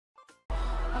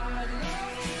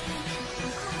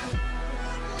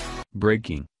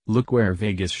Breaking, look where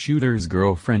Vegas shooter's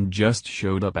girlfriend just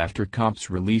showed up after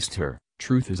cops released her,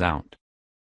 truth is out.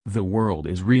 The world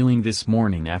is reeling this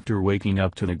morning after waking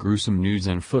up to the gruesome news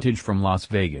and footage from Las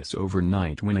Vegas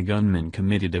overnight when a gunman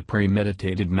committed a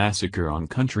premeditated massacre on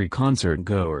country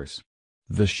concert-goers.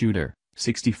 The shooter,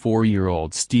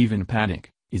 64-year-old Stephen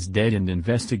Paddock, is dead and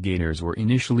investigators were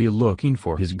initially looking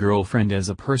for his girlfriend as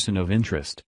a person of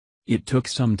interest. It took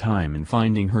some time in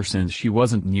finding her since she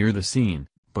wasn't near the scene,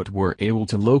 but were able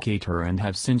to locate her and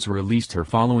have since released her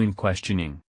following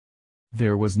questioning.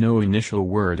 There was no initial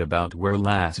word about where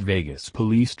Las Vegas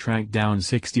police tracked down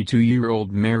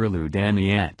 62-year-old Marilou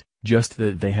Danley at, just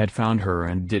that they had found her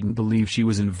and didn't believe she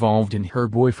was involved in her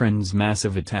boyfriend's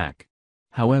massive attack.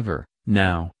 However,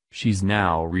 she's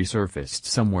now resurfaced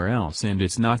somewhere else and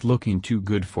it's not looking too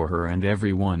good for her and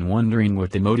everyone wondering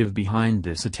what the motive behind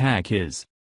this attack is.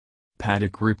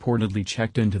 Paddock reportedly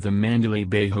checked into the Mandalay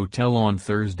Bay Hotel on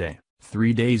Thursday,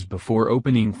 3 days before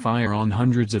opening fire on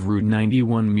hundreds of Route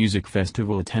 91 music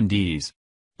festival attendees.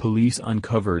 Police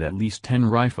uncovered at least 10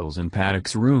 rifles in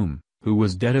Paddock's room, who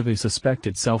was dead of a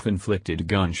suspected self-inflicted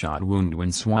gunshot wound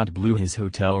when SWAT blew his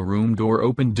hotel room door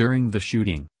open during the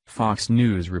shooting, Fox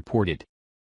News reported.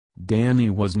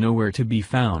 Danley was nowhere to be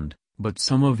found, but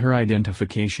some of her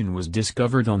identification was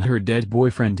discovered on her dead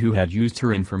boyfriend who had used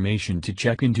her information to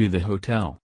check into the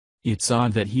hotel. It's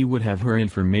odd that he would have her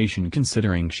information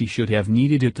considering she should have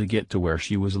needed it to get to where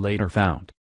she was later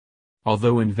found.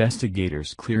 Although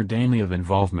investigators clear Danley of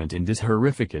involvement in this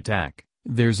horrific attack,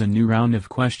 there's a new round of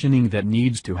questioning that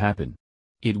needs to happen.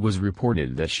 It was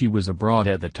reported that she was abroad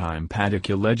at the time Paddock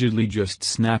allegedly just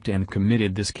snapped and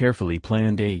committed this carefully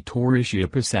planned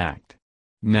terrorist act.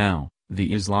 Now,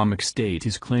 the Islamic State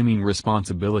is claiming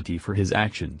responsibility for his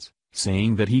actions,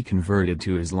 saying that he converted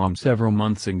to Islam several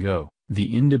months ago.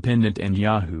 The Independent and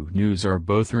Yahoo News are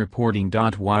both reporting.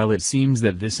 While it seems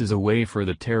that this is a way for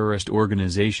the terrorist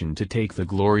organization to take the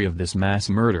glory of this mass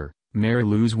murder,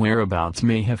 Marilou's whereabouts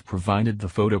may have provided the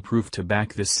photo proof to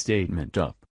back this statement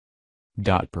up.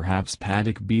 Perhaps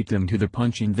Paddock beat them to the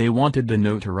punch and they wanted the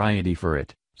notoriety for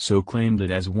it, so claimed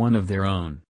it as one of their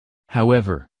own.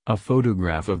 However, a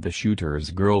photograph of the shooter's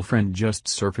girlfriend just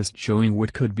surfaced showing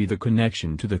what could be the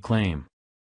connection to the claim.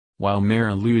 While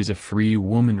Marilou is a free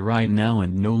woman right now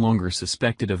and no longer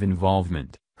suspected of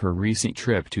involvement, her recent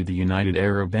trip to the United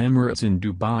Arab Emirates in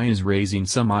Dubai is raising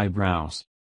some eyebrows.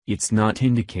 It's not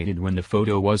indicated when the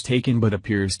photo was taken but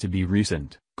appears to be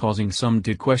recent, causing some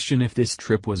to question if this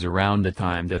trip was around the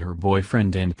time that her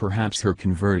boyfriend and perhaps her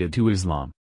converted to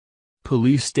Islam.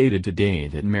 Police stated today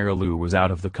that Marilou was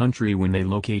out of the country when they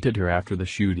located her after the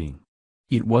shooting.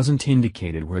 It wasn't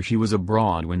indicated where she was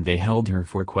abroad when they held her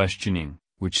for questioning,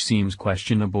 which seems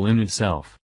questionable in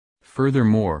itself.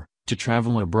 Furthermore, to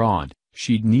travel abroad,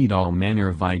 she'd need all manner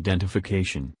of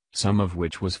identification, some of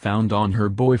which was found on her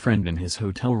boyfriend in his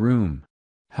hotel room.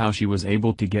 How she was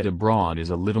able to get abroad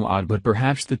is a little odd, but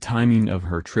perhaps the timing of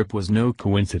her trip was no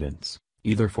coincidence,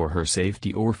 either for her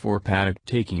safety or for Paddock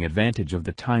taking advantage of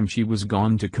the time she was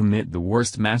gone to commit the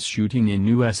worst mass shooting in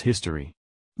U.S. history.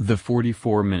 The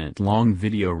 44-minute-long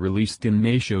video released in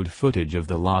May showed footage of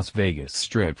the Las Vegas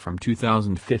Strip from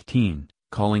 2015,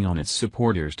 calling on its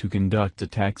supporters to conduct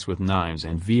attacks with knives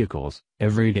and vehicles,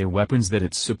 everyday weapons that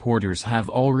its supporters have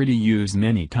already used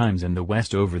many times in the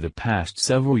West over the past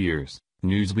several years,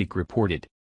 Newsweek reported.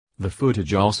 The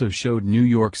footage also showed New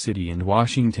York City and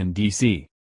Washington, D.C.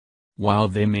 While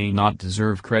they may not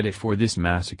deserve credit for this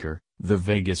massacre, the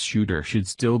Vegas shooter should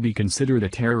still be considered a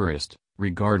terrorist,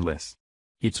 regardless.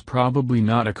 It's probably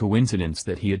not a coincidence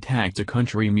that he attacked a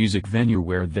country music venue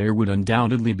where there would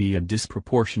undoubtedly be a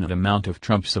disproportionate amount of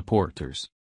Trump supporters.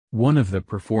 One of the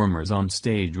performers on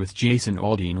stage with Jason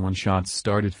Aldean when shots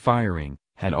started firing,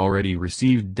 had already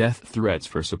received death threats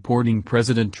for supporting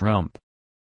President Trump.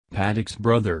 Paddock's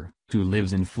brother, who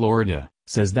lives in Florida,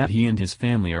 says that he and his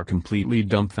family are completely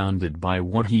dumbfounded by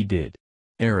what he did.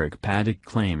 Eric Paddock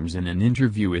claims in an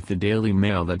interview with the Daily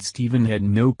Mail that Stephen had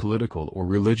no political or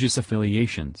religious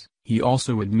affiliations. He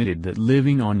also admitted that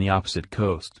living on the opposite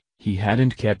coast, he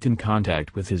hadn't kept in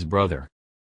contact with his brother.